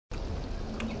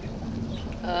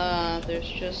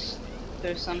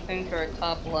there's something for a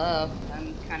top left.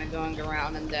 I'm kind of going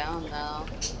around and down now.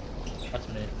 That's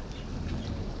me.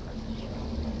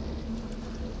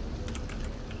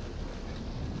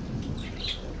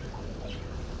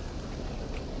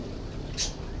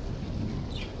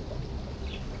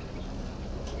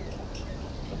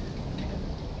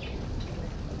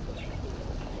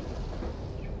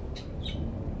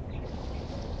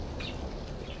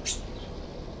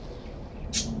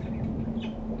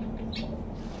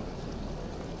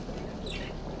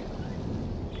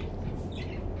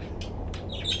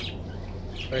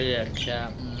 Oh yeah,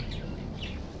 Captain.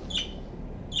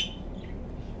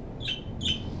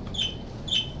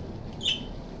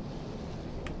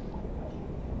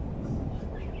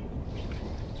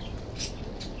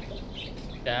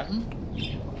 Captain?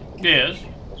 Yes.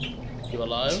 You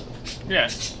alive?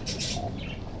 Yes.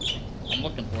 I'm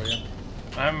looking for you.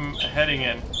 I'm heading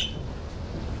in.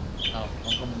 Oh,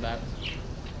 I'm coming back.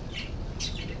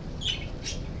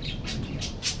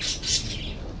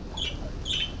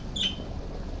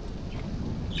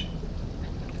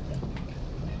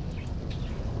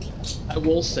 I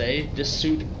will say, this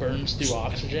suit burns through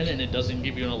oxygen and it doesn't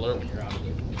give you an alert when you're out of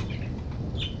it.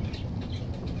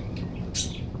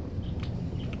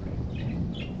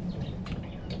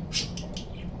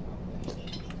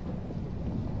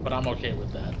 But I'm okay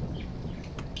with that.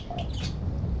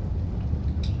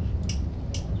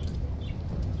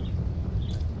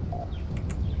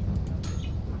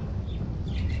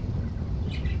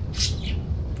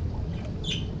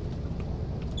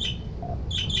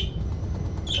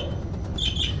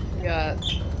 Got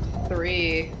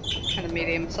 3 kind of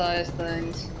medium-sized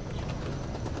things.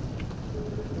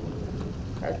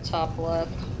 At top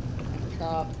left,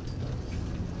 top.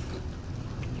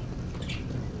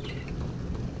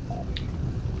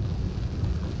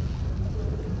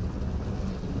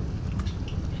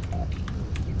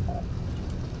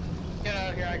 Get out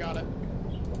of here, I got it.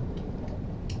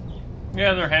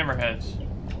 Yeah, they're hammerheads.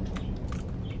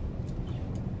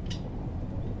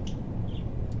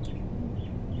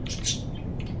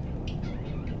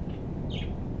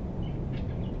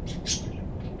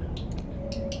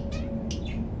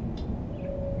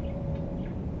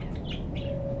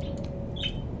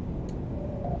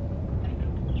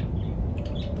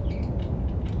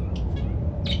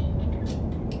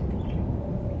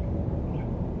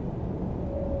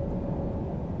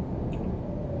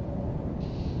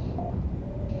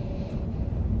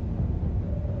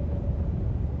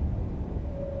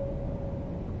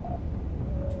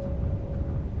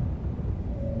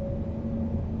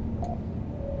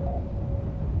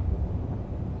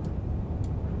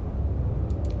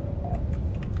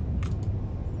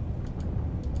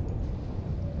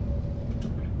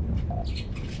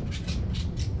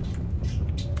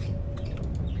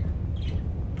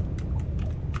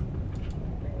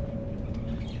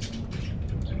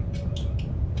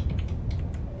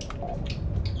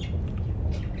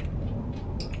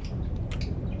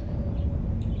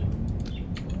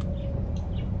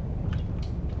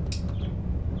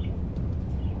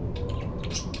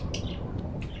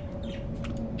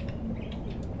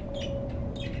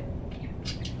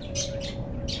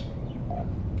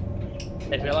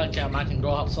 If you like him, I can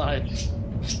go outside.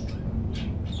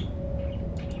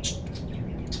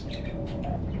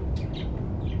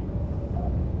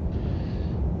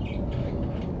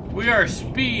 We are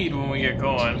speed when we get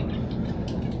going.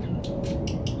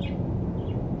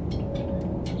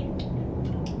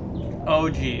 Oh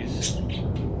geez.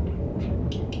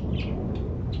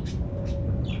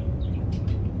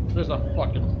 There's a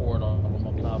fucking horde of them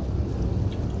up top.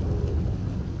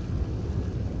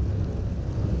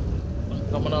 I'm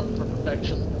coming up for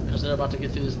protection because they're about to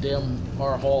get through this damn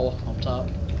far hall up top.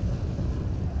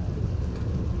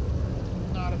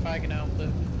 Not if I can help it.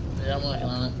 Yeah, I'm working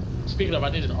on it. Speaking of, I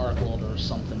need an arc welder or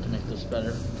something to make this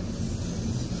better.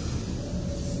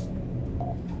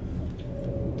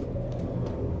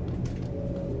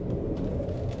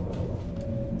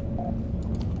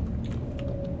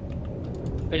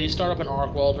 Can you start up an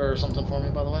arc welder or something for me,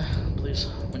 by the way, please?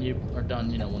 When you are done,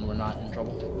 you know, when we're not in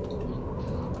trouble.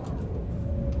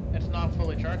 It's not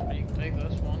fully charged, but you can take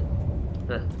this one.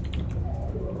 Sure.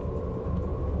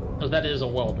 Because that is a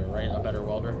welder, right? A better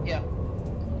welder? Yeah.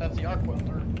 That's the arc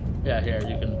welder. Yeah, here,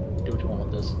 you can do what you want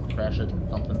with this. Crash it,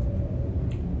 something.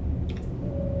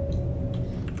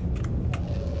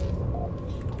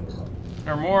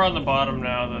 They're more on the bottom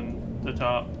now than the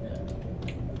top.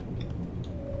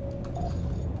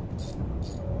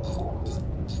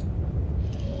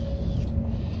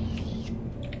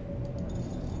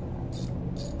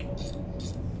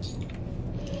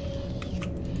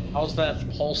 How's that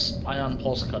ion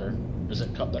pulse cutter? Does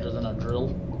it cut better than a drill?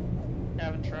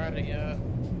 Haven't tried it yet.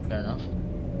 Fair enough.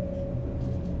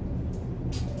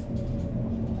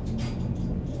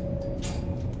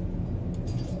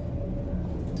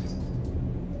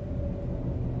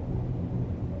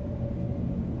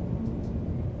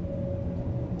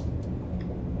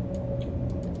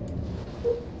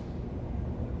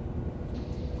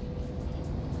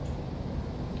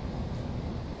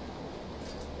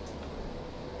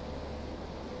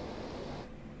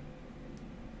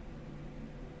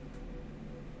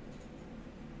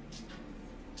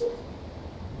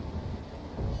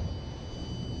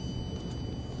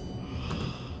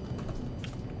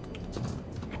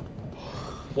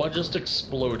 What just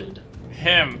exploded?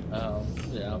 Him. Oh,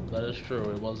 yeah, that is true.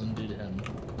 It was indeed him.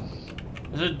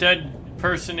 There's a dead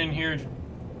person in here,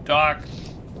 Doc.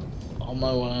 On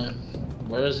my way.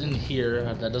 Where is in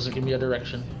here? That doesn't give me a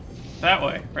direction. That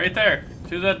way. Right there.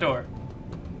 Through that door.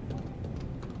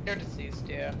 They're deceased,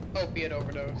 yeah. Opiate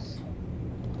overdose.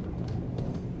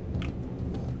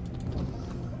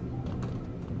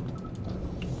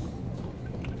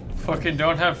 Fucking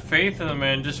don't have faith in the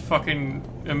man. Just fucking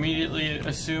immediately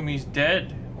assume he's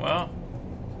dead. Wow.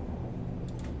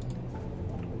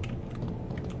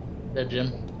 Yeah,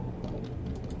 Jim.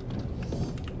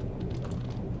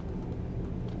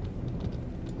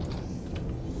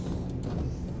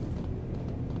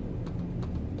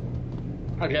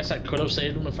 I guess I could have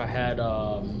saved him if I had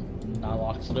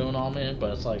naloxone on me,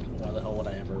 but it's like, why the hell would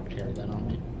I ever carry that on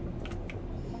me?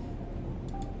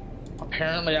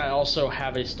 Apparently, I also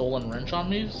have a stolen wrench on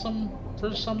me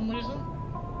for some reason.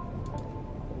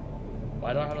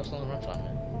 Why do I have a stolen wrench on me?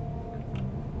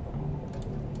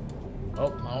 Oh, I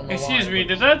don't know. Excuse why, me,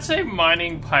 did that say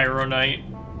mining pyronite?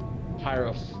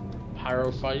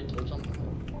 Pyrophyte or something?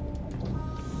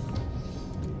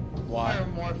 Why?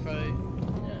 Pyromorphite.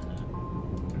 Yeah.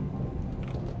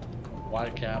 Why,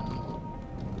 Captain?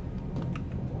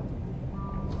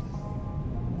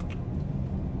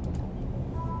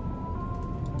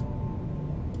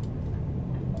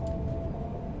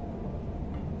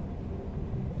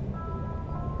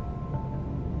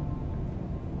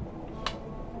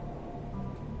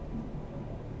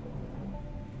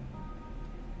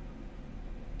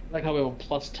 I like how we have a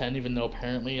plus 10, even though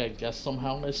apparently, I guess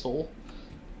somehow I stole.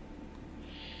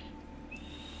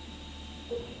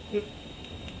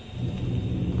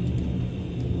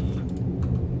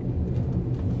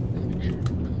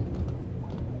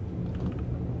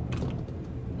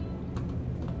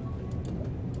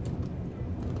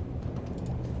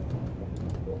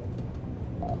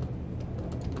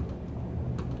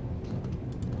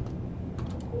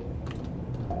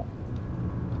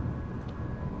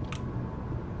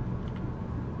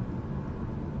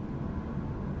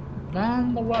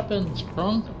 Man the weapons,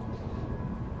 Crunk.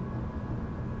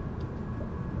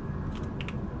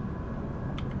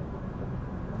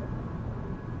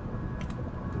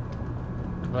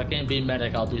 If I can't be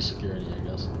medic, I'll be security, I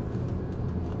guess.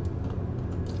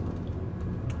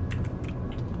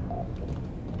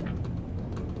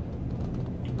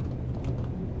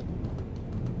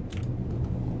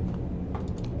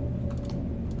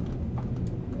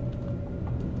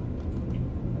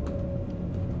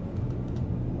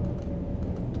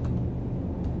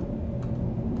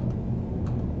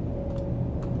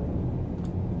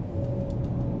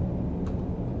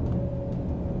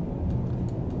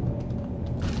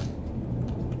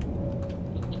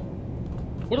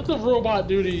 What did the robot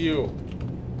do to you?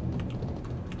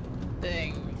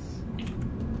 Things.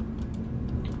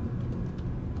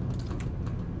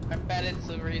 I bet it's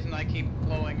the reason I keep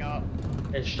blowing up.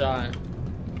 Hey, Shy.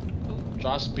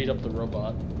 Josh beat up the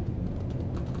robot.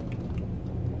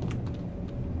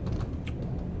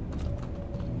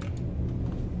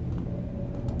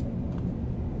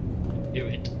 Do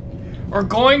it. We're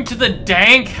going to the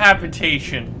dank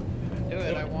habitation. Do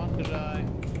it, I want to die.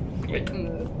 Do it.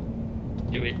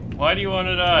 Do it. Why do you want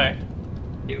to die?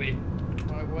 Do it.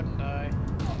 Why wouldn't I?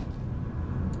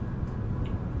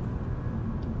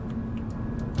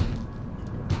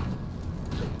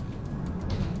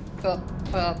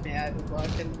 Oh, yeah, I would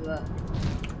walk into that.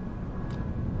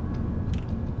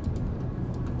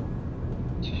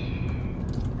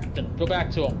 Captain, go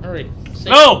back to him. Hurry.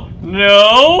 No!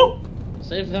 No!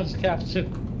 Save them,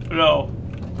 Captain. No.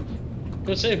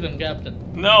 Go save them, Captain.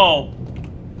 No.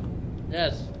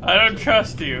 Yes. I don't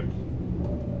trust you.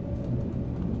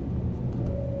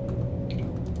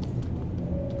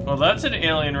 Well, that's an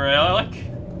alien relic.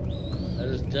 That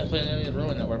is definitely an alien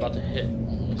ruin that we're about to hit,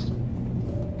 almost.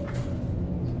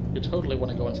 You totally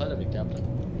want to go inside of it,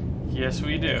 Captain. Yes,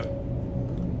 we do.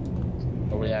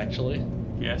 Are we actually?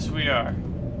 Yes, we are.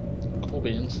 couple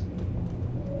beans.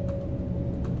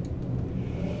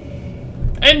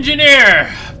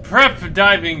 Engineer! Prep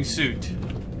diving suit.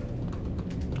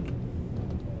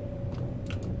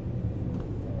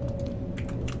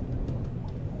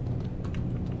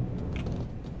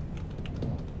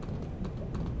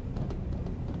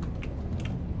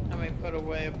 Let me put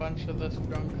away a bunch of this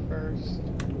junk first.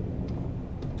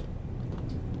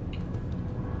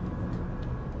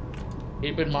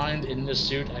 Keep in mind, in this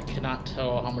suit, I cannot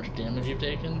tell how much damage you've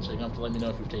taken, so you're gonna have to let me know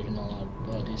if you've taken a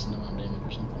decent amount of damage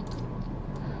or something.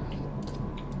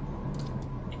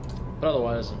 But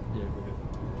otherwise, yeah, we're good.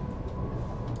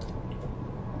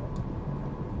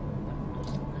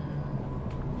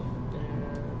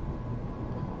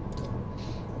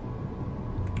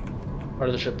 Part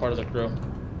of the ship, part of the crew.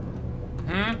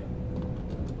 Hmm?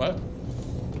 What?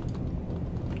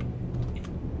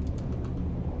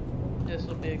 This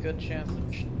will be a good chance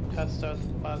to test out the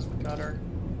plasma cutter.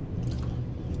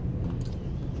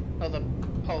 Oh, the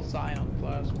pulse ion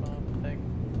plasma thing.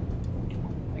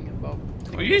 Thinking about.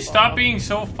 Will you stop being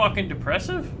so fucking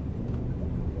depressive?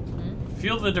 Hmm?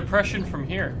 Feel the depression from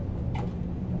here.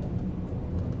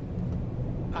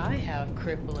 I have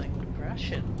crippling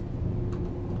depression.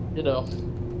 You know.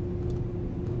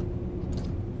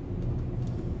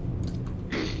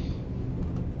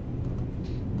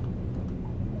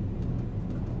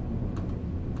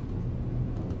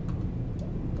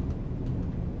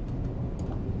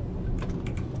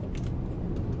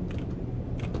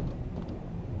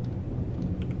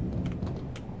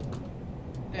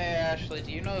 Hey Ashley,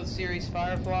 do you know the series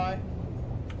Firefly?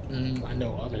 I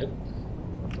know of it.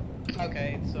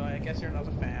 Okay, so I guess you're not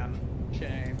a fan.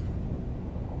 Shame.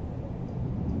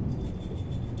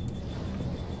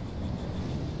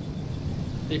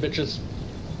 Hey, bitches.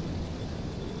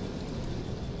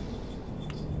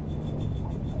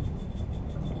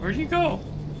 Where'd he go?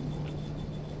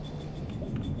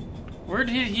 Where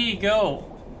did he go?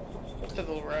 To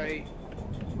the right.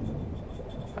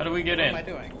 How do we get What in? am I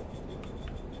doing?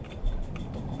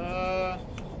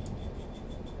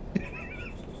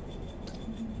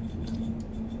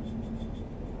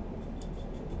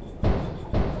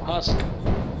 Husk.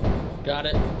 Got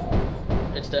it.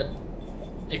 It's dead.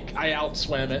 I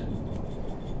outswam it.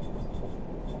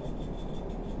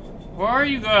 Where are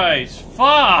you guys?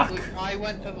 Fuck! I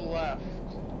went to the left.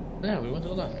 Yeah, we went to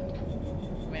the left.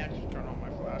 Let me actually turn on my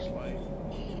flashlight.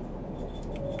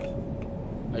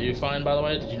 Are you fine, by the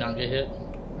way? Did you not get hit?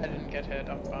 I didn't get hit,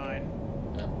 I'm fine.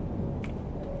 Yeah.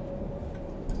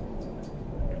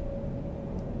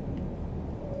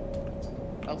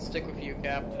 I'll stick with you,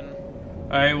 Captain.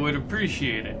 I would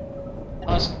appreciate it.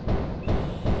 Husk.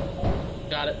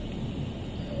 Got it.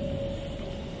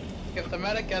 If the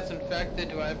medic gets infected,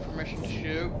 do I have permission to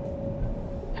shoot?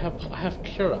 I have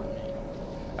cure on me.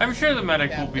 I'm sure the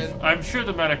medic will be. Captain. I'm sure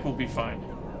the medic will be fine.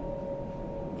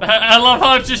 I love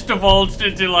how it just divulged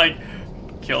into like,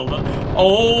 kill them.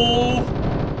 Oh,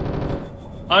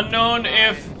 unknown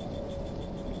if.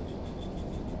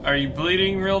 Are you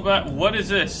bleeding real bad? What is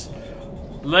this?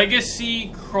 Legacy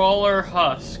crawler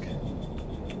husk.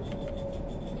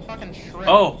 Fucking shrimp.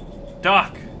 Oh,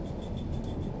 Doc.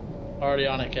 Already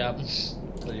on it, Captain.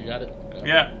 So you got it? Go.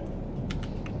 Yeah.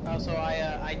 So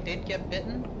I did get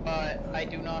bitten, but I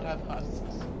do not have husks.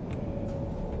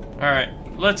 All right.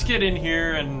 Let's get in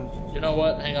here and. You know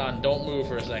what? Hang on. Don't move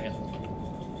for a second.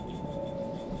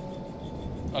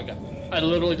 Okay. I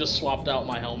literally just swapped out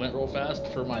my helmet real fast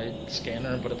for my scanner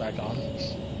and put it back on.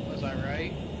 Was I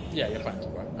right? Yeah, you're fine.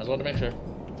 I just wanted to make sure.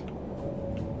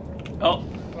 Oh,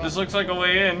 this looks like a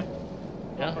way in.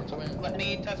 Yeah, it's okay. Let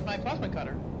me test my plasma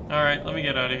cutter. All right, let me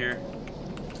get out of here.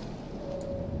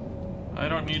 I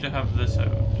don't need to have this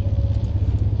out.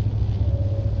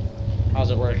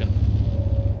 How's it working?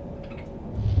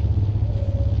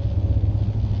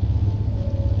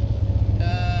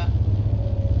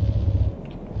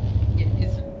 It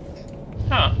isn't.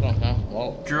 Huh. Okay,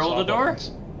 well. Drill swap the door?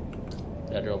 weapons.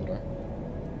 Yeah, drill the door.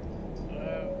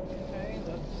 Okay,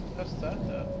 let's test that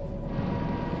then.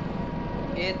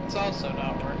 It's also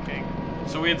not working.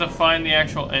 So we have to find the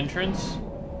actual entrance?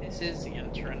 This is the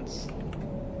entrance.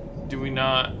 Do we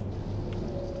not?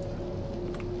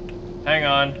 Hang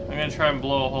on, I'm gonna try and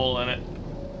blow a hole in it.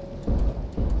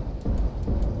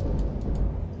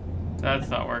 That's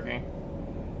not working.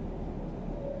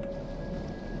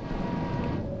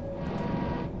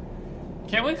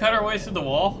 Can't we cut our way through the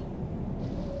wall?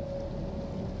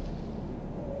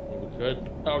 We could.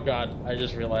 Oh god, I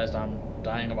just realized I'm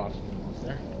dying of oxygen.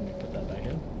 There, let me put that back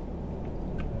in.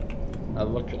 I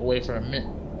look away for a minute.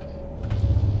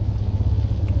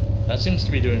 That seems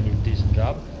to be doing a decent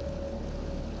job.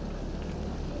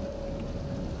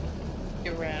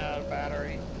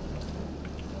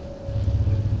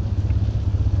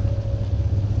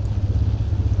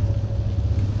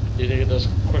 Do you think it does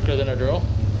quicker than a drill?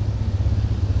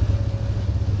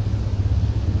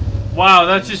 Wow,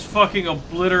 that's just fucking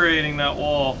obliterating that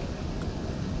wall.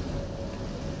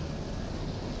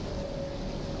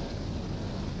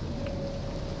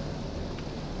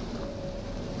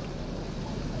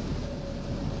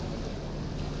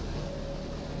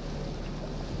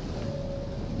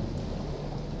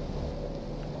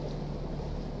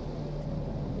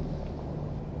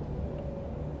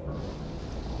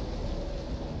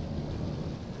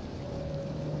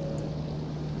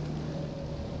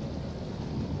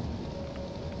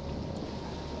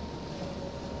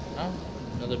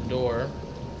 Another door.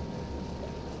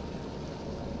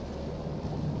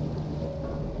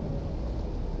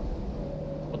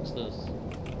 What's this?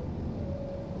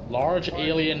 Large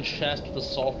alien chest with a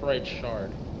sulfurite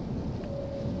shard.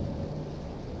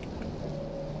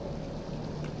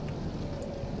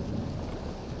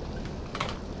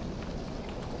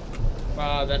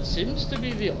 That seems to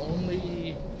be the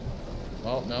only...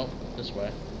 Oh, no, this way.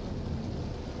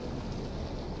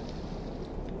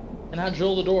 And I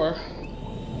drill the door.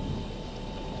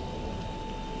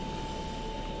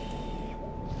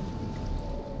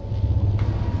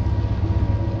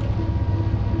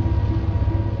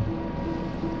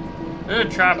 There's a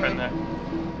trap in there.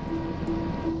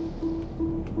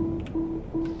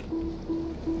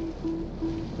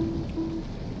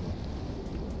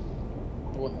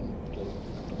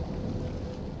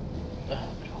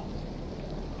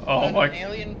 Oh my. An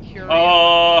alien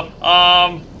curio.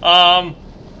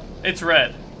 It's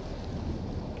red.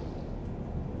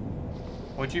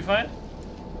 What'd you find?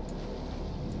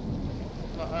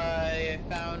 I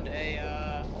found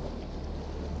a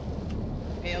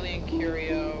alien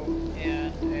curio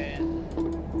and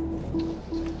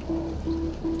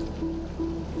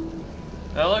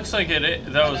That looks like that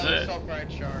was it.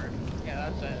 Sulfurite shard. Yeah,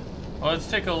 that's it. Well, let's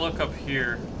take a look up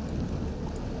here.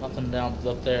 Nothing down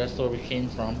up there. That's where we came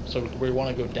from. So we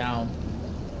want to go down.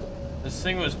 This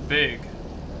thing was big.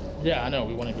 Yeah, I know.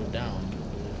 We want to go down.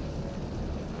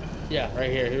 Yeah,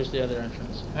 right here. Here's the other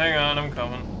entrance. Hang on, I'm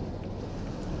coming.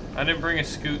 I didn't bring a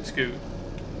scoot.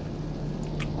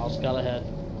 I'll scout ahead.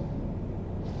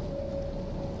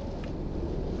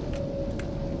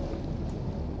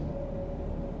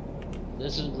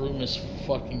 This room is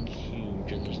fucking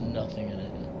huge and there's nothing in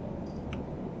it.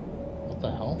 What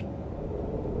the hell?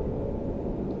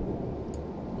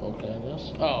 Okay, I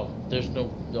guess. Oh, there's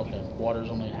no... Okay, water's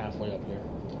only halfway up here.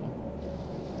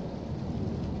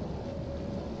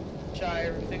 Chai,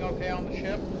 everything okay on the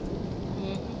ship?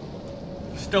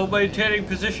 Still maintaining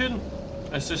position?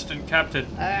 Assistant Captain.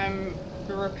 I'm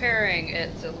repairing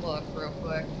it to look real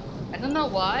quick. I don't know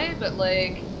why, but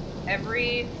like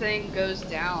everything goes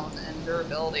down in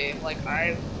durability. Like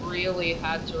I really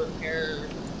had to repair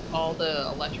all the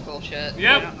electrical shit.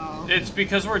 Yep. I don't know. It's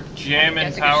because we're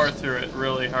jamming power through it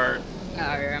really hard. Oh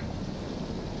yeah.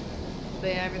 But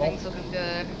yeah, everything's looking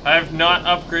good. I have not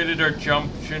upgraded our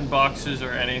junction boxes or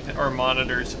anything, or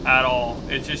monitors at all.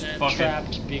 It's just fucking...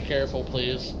 Trapped. Be careful,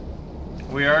 please.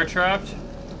 We are trapped?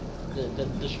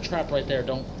 There's a trap right there.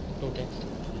 Don't go against it.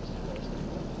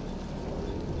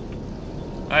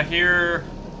 I hear...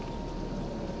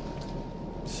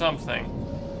 something.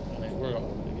 We're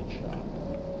all gonna get shot.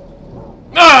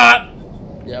 Ah!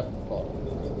 Yep.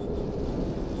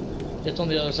 It's on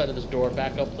the other side of this door.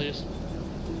 Back up, please.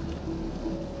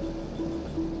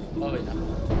 Oh, yeah.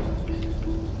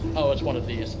 Oh, it's one of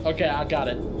these. Okay, I got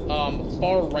it.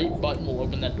 Far right button will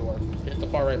open that door. Hit the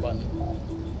far right button.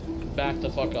 Back the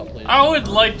fuck up, please. I would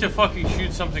like to fucking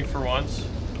shoot something for once.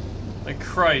 Like,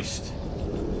 Christ.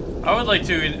 I would like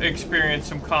to experience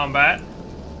some combat.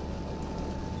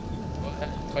 Go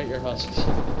ahead, fight your husks.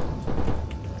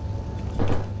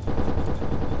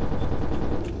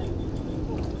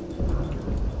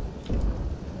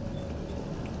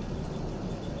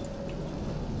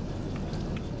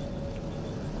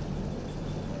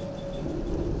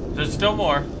 There's still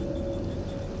more.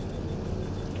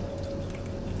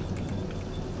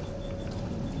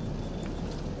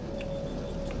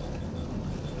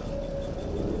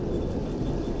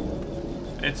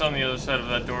 It's on the other side of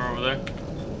that door over there.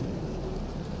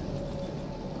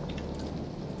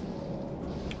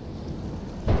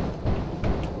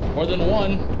 More than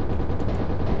one.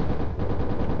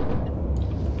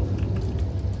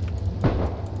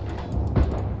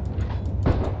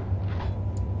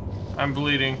 I'm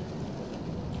bleeding.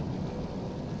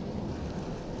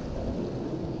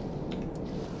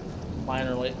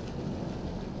 Minorly.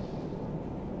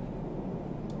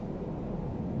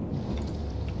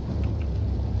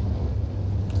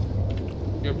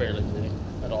 You're barely bleeding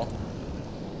at all.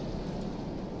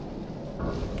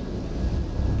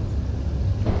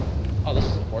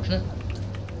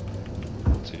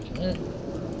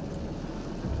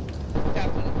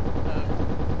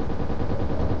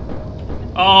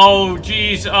 Oh,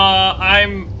 jeez.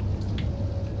 I'm...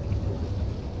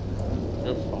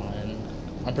 You're fine.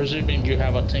 I'm presuming you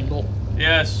have a tingle.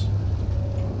 Yes.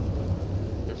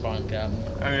 You're fine, Captain.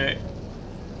 Okay.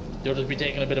 You'll just be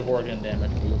taking a bit of organ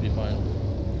damage, but you'll be fine.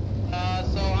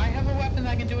 So I have a weapon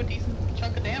that can do a decent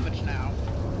chunk of damage now.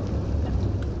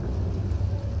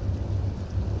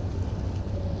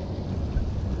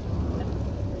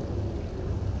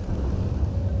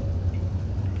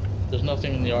 There's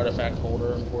nothing in the artifact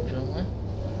holder, unfortunately.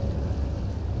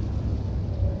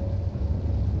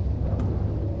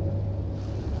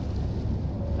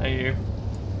 Thank you.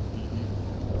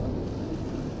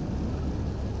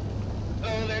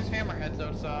 Oh, there's hammerheads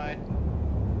outside.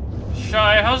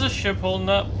 Shy, how's the ship holding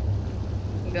up?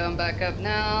 I'm going back up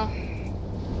now.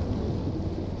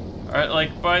 Alright,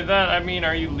 like, by that, I mean,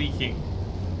 are you leaking?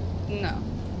 No.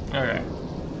 Okay.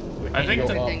 We I need think to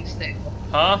the... go up. Everything's stable.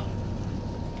 Huh?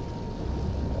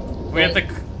 We have to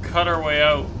cut our way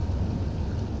out.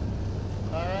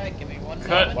 Alright, give me one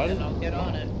Cut. moment and I'll get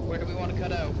on it. Where do we want to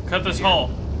cut out? Cut this hole.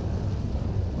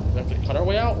 We have to cut our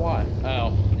way out? Why?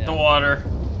 Oh, yeah. The water.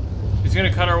 He's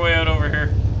gonna cut our way out over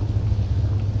here.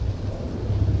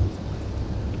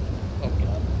 Oh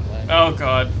god. Lag. Oh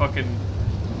god, fucking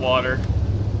water.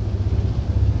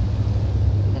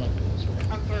 I'm gonna go this way.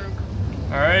 I'm through.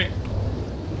 Alright.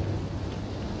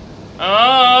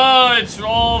 Oh, it's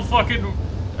all fucking...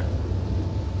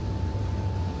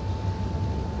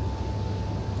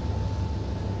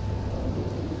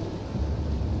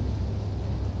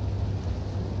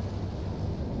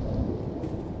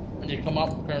 When you come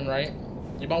up, turn right.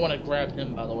 You might want to grab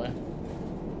him, by the way,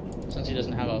 since he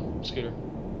doesn't have a scooter.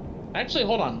 Actually,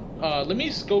 hold on. Let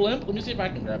me go limp. Let me see if I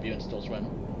can grab you and still swim.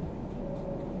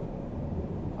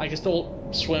 I can still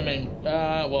swim in,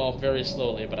 well, very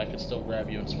slowly, but I could still grab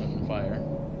you and swim in fire.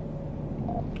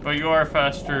 But you are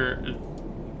faster.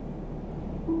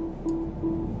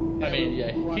 I mean,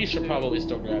 yeah, he should probably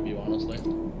still grab you, honestly.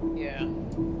 Yeah.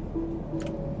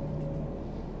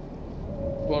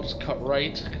 We'll just cut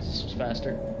right, because this was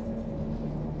faster.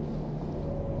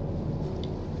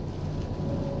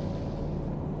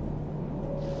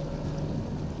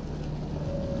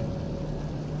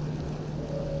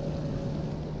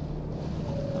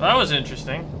 That was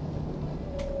interesting.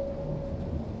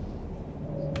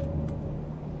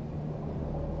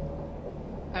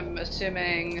 I'm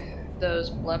assuming those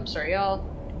bleps are y'all.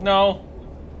 No.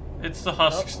 It's the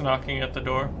husks knocking at the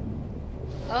door.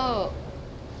 Oh,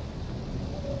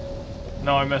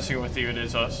 No, I'm messing with you. It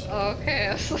is us. okay.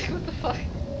 I was like, what the fuck?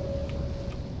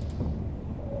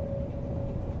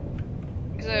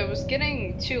 Because I was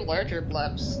getting two larger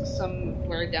bleps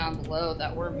somewhere down below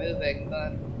that were moving,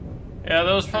 but... Yeah,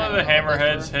 that was probably the I don't know what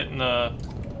hammerheads those were. hitting the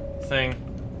thing.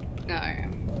 No, yeah.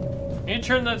 Can you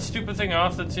turn that stupid thing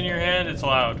off that's in your hand? It's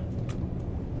loud.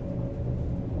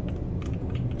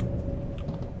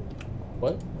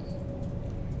 What?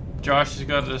 Josh has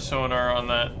got a sonar on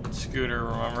that scooter,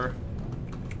 remember?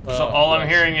 So Oh, all I'm yes.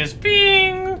 hearing is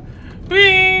bing,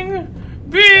 bing,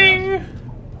 bing.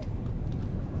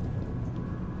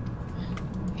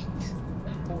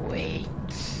 Wait.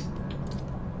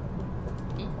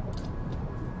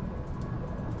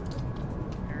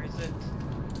 Where is it?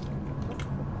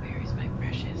 Where is my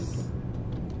precious?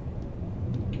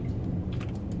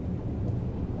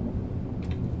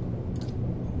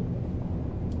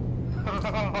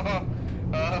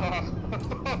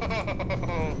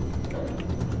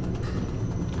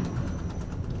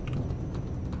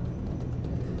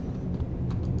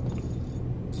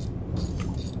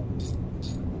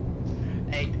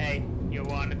 Hey, you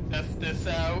want to test this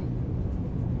out?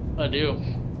 I do.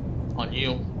 On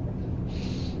you.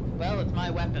 Well, it's my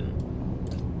weapon.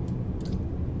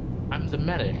 I'm the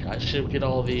medic. I should get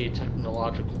all the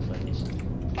technological things.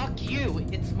 Fuck you,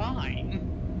 it's mine.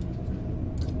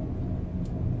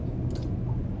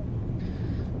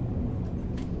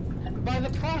 By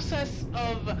the process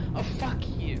of a fuck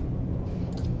you.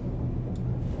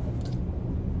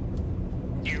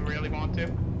 Do you really want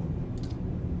to?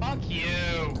 Fuck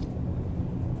you.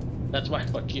 That's why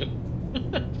fuck you.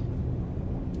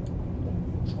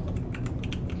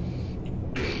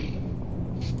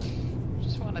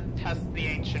 Just want to test the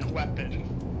ancient weapon.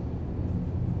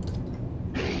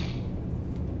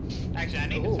 Actually, I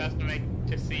need Ooh. to test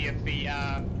to see if the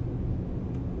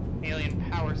alien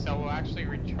power cell will actually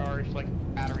recharge like a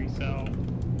battery cell.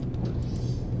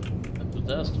 That's the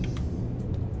test.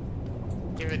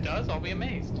 If it does, I'll be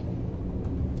amazed.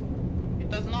 It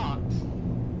does not.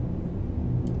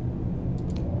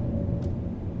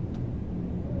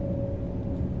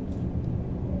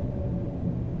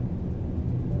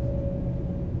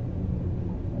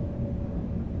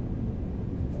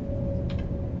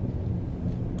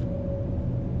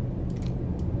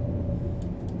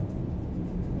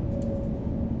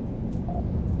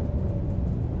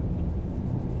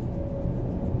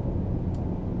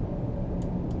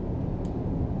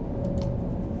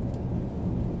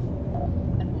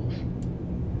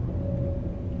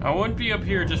 I wouldn't be up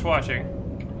here just watching,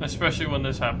 especially when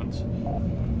this happens.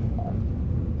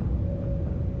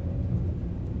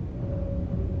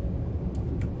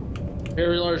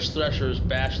 Very large threshers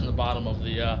bashing the bottom of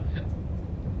the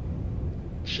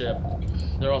ship.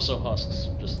 They're also husks.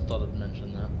 Just thought I'd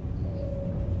mention that.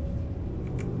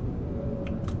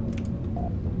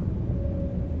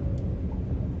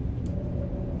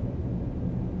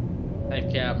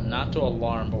 Hey, Cap, not to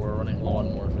alarm, but we're running low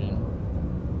on morphine.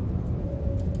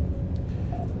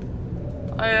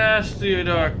 I asked the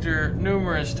doctor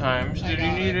numerous times, did he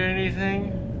need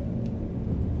anything?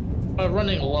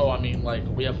 Running low, I mean, like,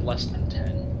 we have less than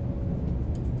 10.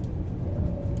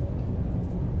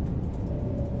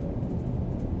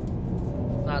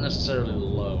 Not necessarily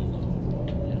low.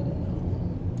 You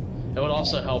know. It would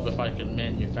also help if I could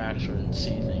manufacture and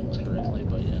see things correctly,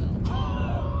 but you know.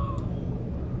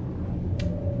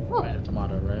 Right,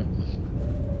 tomato, right?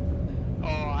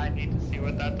 Oh, I need to see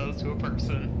what that does to a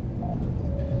person.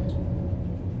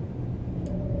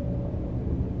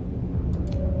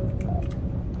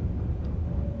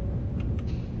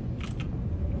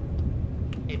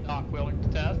 Hey, Doc, willing to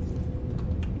test?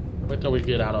 Wait till we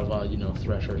get out of, you know,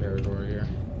 Thresher territory here.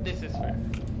 This is fair.